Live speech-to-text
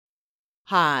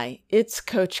Hi, it's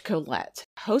Coach Colette,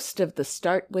 host of the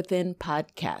Start Within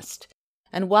podcast,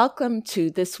 and welcome to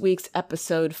this week's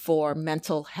episode for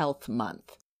Mental Health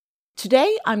Month.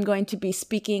 Today, I'm going to be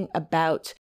speaking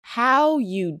about how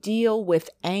you deal with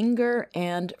anger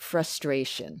and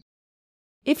frustration.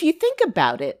 If you think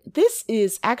about it, this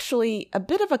is actually a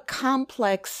bit of a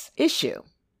complex issue.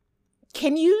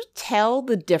 Can you tell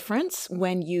the difference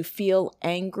when you feel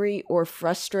angry or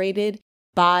frustrated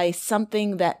by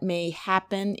something that may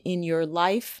happen in your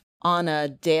life on a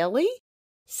daily?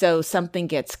 So something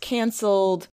gets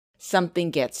canceled,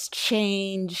 something gets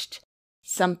changed,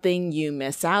 something you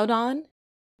miss out on,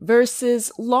 versus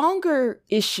longer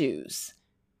issues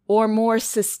or more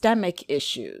systemic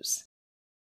issues.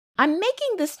 I'm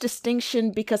making this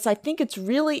distinction because I think it's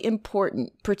really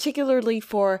important, particularly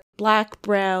for Black,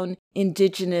 Brown,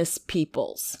 Indigenous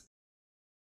peoples.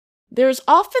 There's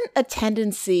often a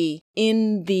tendency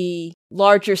in the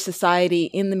larger society,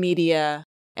 in the media,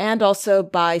 and also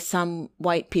by some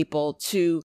white people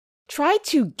to try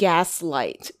to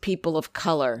gaslight people of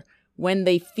color when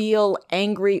they feel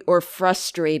angry or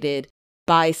frustrated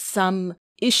by some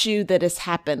issue that has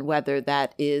happened, whether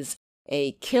that is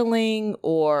a killing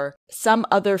or some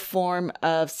other form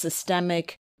of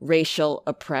systemic racial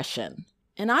oppression.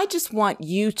 And I just want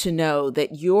you to know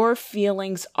that your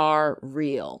feelings are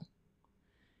real.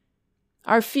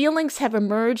 Our feelings have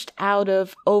emerged out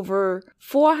of over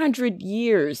 400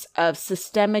 years of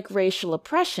systemic racial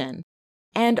oppression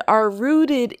and are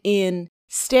rooted in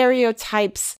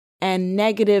stereotypes and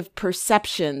negative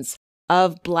perceptions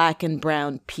of Black and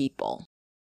Brown people.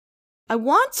 I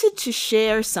wanted to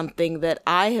share something that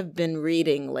I have been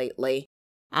reading lately.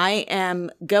 I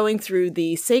am going through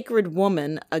The Sacred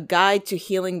Woman, A Guide to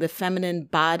Healing the Feminine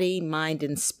Body, Mind,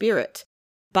 and Spirit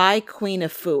by Queen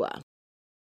Afua.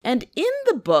 And in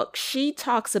the book, she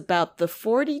talks about the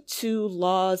 42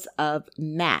 laws of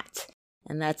Maat,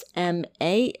 and that's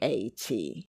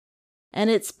M-A-A-T. And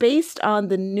it's based on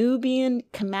the Nubian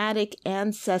Kemetic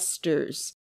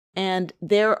ancestors. And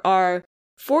there are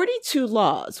 42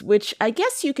 laws, which I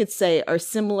guess you could say are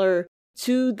similar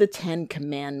to the 10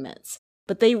 Commandments.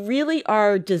 But they really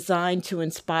are designed to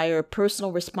inspire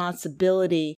personal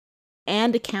responsibility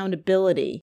and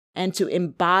accountability and to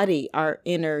embody our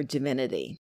inner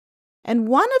divinity. And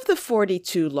one of the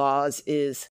 42 laws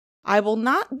is, I will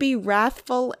not be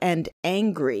wrathful and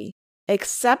angry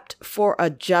except for a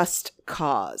just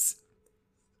cause.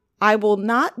 I will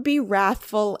not be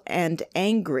wrathful and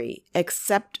angry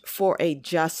except for a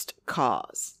just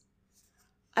cause.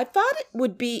 I thought it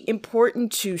would be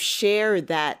important to share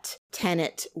that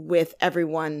tenet with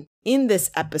everyone in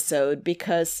this episode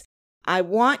because I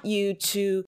want you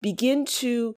to begin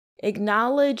to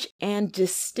acknowledge and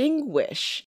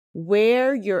distinguish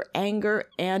where your anger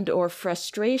and or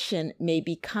frustration may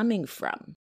be coming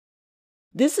from.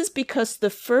 This is because the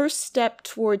first step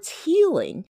towards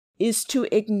healing is to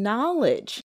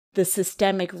acknowledge the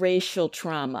systemic racial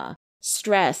trauma,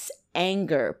 stress,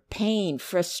 anger, pain,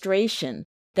 frustration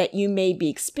that you may be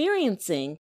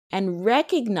experiencing and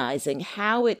recognizing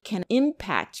how it can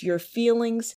impact your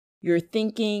feelings, your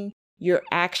thinking, your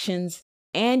actions,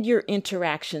 and your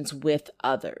interactions with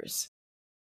others.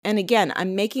 And again,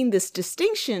 I'm making this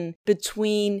distinction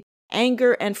between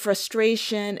anger and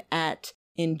frustration at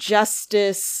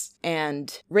injustice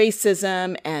and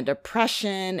racism and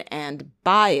oppression and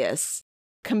bias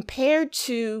compared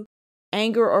to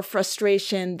anger or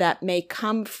frustration that may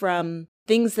come from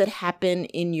things that happen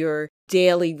in your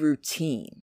daily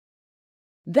routine.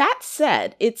 That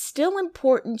said, it's still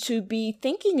important to be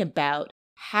thinking about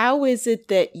how is it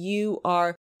that you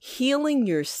are healing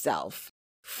yourself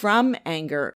from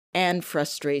anger and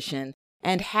frustration,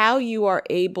 and how you are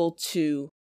able to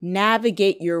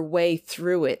navigate your way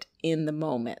through it in the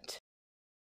moment.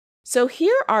 So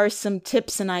here are some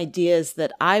tips and ideas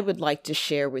that I would like to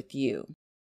share with you.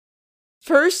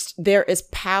 First, there is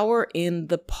power in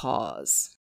the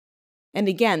pause. And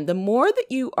again, the more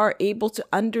that you are able to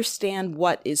understand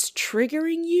what is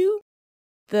triggering you,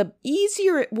 the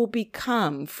easier it will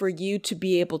become for you to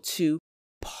be able to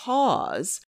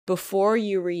pause before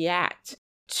you react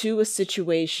to a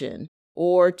situation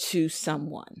or to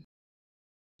someone.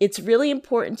 It's really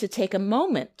important to take a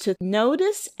moment to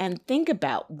notice and think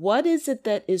about what is it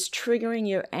that is triggering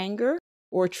your anger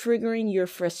or triggering your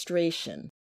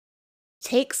frustration.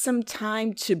 Take some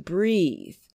time to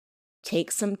breathe.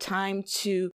 Take some time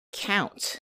to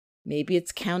count. Maybe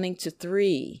it's counting to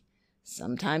 3.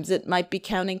 Sometimes it might be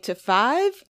counting to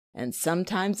 5, and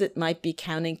sometimes it might be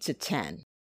counting to 10.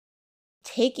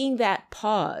 Taking that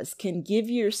pause can give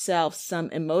yourself some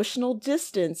emotional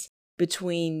distance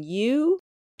between you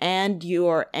and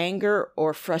your anger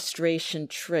or frustration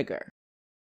trigger.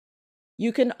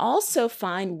 You can also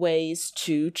find ways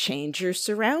to change your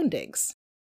surroundings.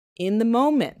 In the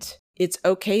moment, it's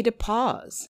okay to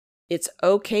pause. It's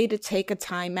okay to take a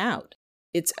time out.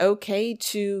 It's okay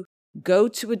to go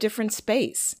to a different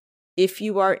space. If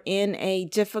you are in a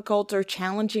difficult or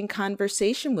challenging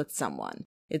conversation with someone,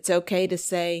 it's okay to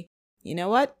say, you know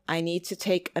what, I need to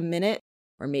take a minute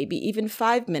or maybe even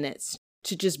 5 minutes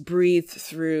to just breathe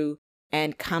through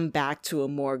and come back to a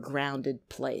more grounded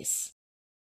place.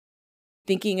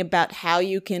 Thinking about how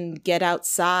you can get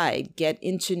outside, get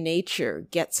into nature,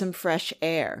 get some fresh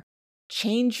air.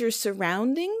 Change your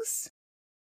surroundings,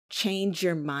 change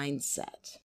your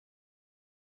mindset.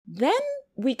 Then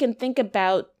we can think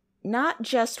about not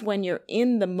just when you're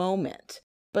in the moment,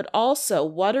 but also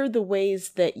what are the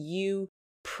ways that you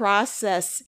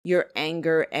process your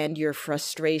anger and your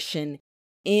frustration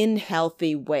in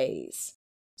healthy ways.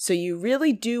 So you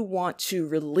really do want to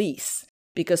release,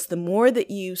 because the more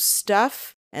that you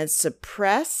stuff and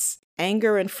suppress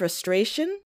anger and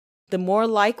frustration, the more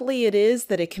likely it is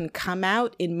that it can come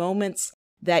out in moments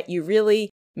that you really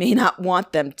may not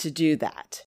want them to do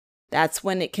that. That's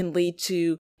when it can lead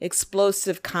to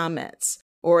explosive comments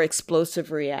or explosive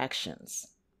reactions.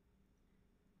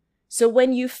 So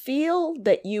when you feel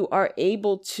that you are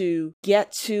able to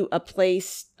get to a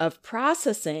place of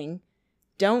processing,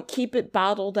 don't keep it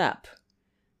bottled up.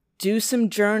 Do some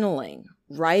journaling,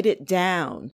 write it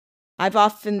down. I've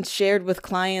often shared with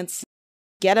clients,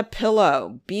 get a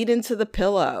pillow, beat into the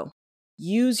pillow,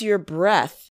 use your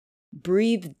breath,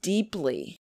 breathe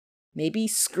deeply, maybe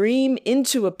scream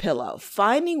into a pillow,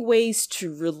 finding ways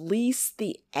to release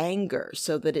the anger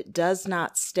so that it does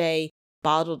not stay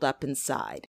bottled up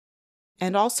inside.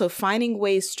 And also finding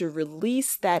ways to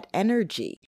release that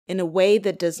energy in a way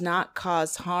that does not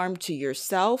cause harm to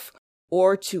yourself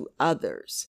or to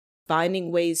others.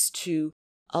 Finding ways to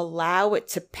allow it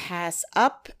to pass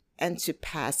up and to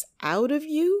pass out of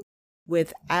you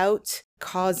without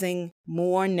causing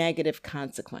more negative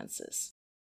consequences.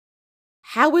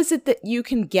 How is it that you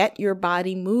can get your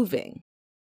body moving?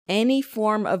 Any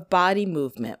form of body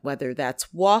movement, whether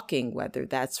that's walking, whether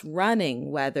that's running,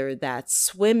 whether that's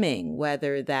swimming,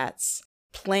 whether that's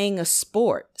playing a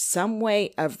sport, some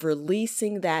way of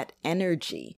releasing that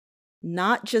energy,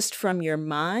 not just from your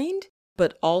mind,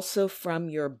 but also from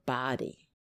your body.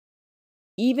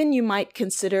 Even you might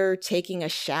consider taking a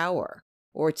shower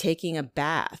or taking a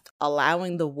bath,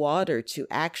 allowing the water to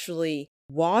actually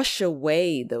wash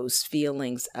away those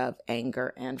feelings of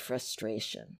anger and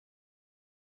frustration.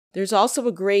 There's also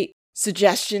a great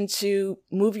suggestion to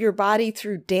move your body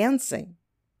through dancing,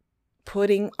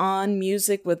 putting on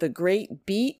music with a great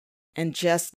beat and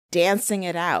just dancing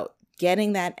it out,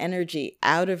 getting that energy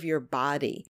out of your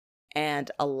body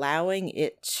and allowing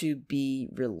it to be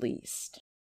released.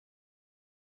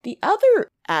 The other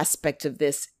aspect of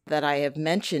this that I have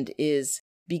mentioned is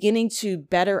beginning to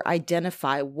better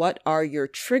identify what are your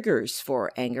triggers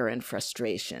for anger and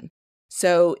frustration.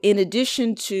 So in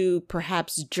addition to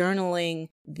perhaps journaling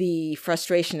the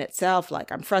frustration itself,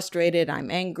 like I'm frustrated, I'm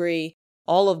angry,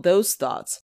 all of those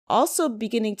thoughts, also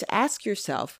beginning to ask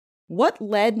yourself, what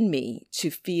led me to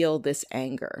feel this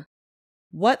anger?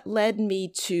 What led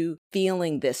me to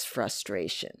feeling this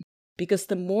frustration? Because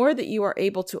the more that you are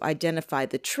able to identify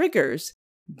the triggers,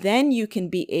 then you can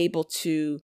be able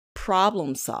to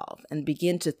problem solve and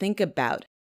begin to think about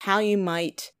how you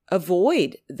might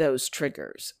avoid those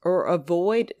triggers or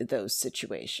avoid those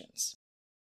situations.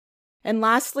 And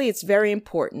lastly, it's very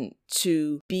important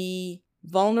to be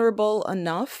vulnerable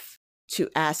enough to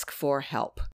ask for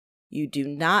help. You do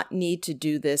not need to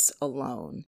do this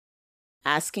alone.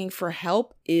 Asking for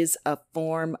help is a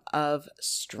form of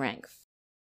strength.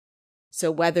 So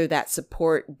whether that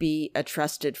support be a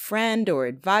trusted friend or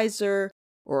advisor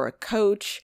or a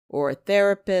coach or a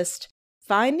therapist,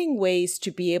 finding ways to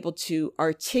be able to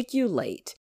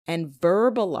articulate and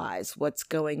verbalize what's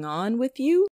going on with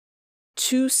you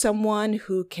to someone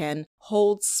who can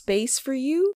hold space for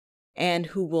you and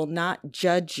who will not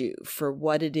judge you for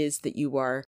what it is that you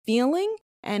are feeling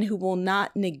and who will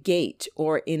not negate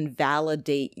or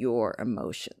invalidate your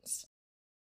emotions.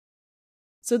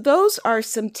 So those are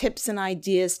some tips and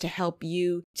ideas to help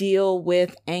you deal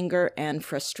with anger and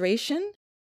frustration,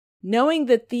 knowing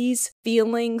that these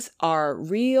feelings are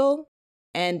real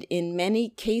and in many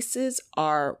cases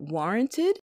are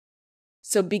warranted.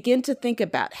 So begin to think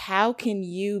about how can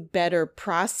you better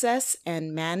process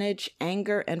and manage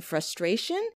anger and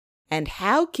frustration, and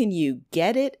how can you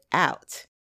get it out?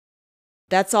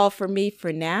 That's all for me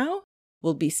for now.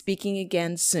 We'll be speaking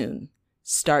again soon.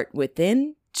 Start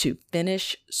within to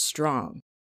finish strong.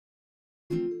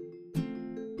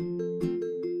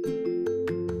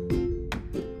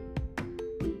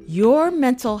 Your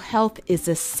mental health is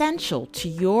essential to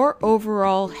your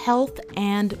overall health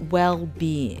and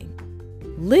well-being.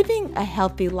 Living a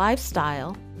healthy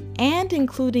lifestyle and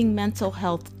including mental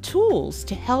health tools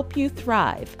to help you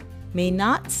thrive may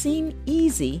not seem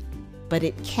easy, but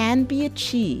it can be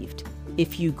achieved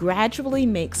if you gradually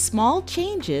make small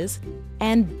changes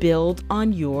and build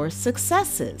on your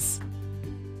successes.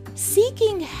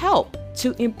 Seeking help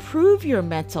to improve your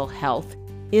mental health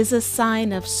is a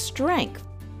sign of strength,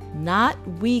 not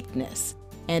weakness,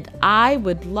 and I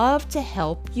would love to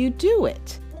help you do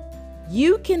it.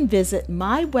 You can visit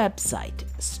my website,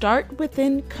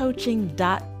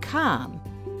 startwithincoaching.com.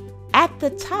 At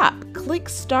the top, click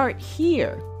Start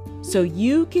Here so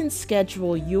you can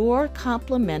schedule your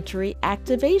complimentary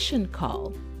activation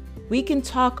call. We can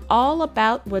talk all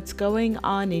about what's going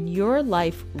on in your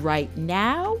life right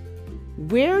now,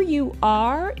 where you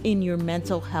are in your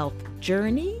mental health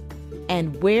journey,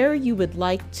 and where you would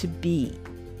like to be.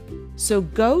 So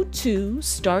go to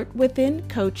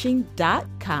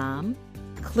startwithincoaching.com,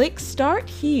 click Start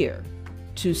Here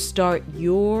to start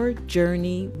your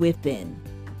journey within.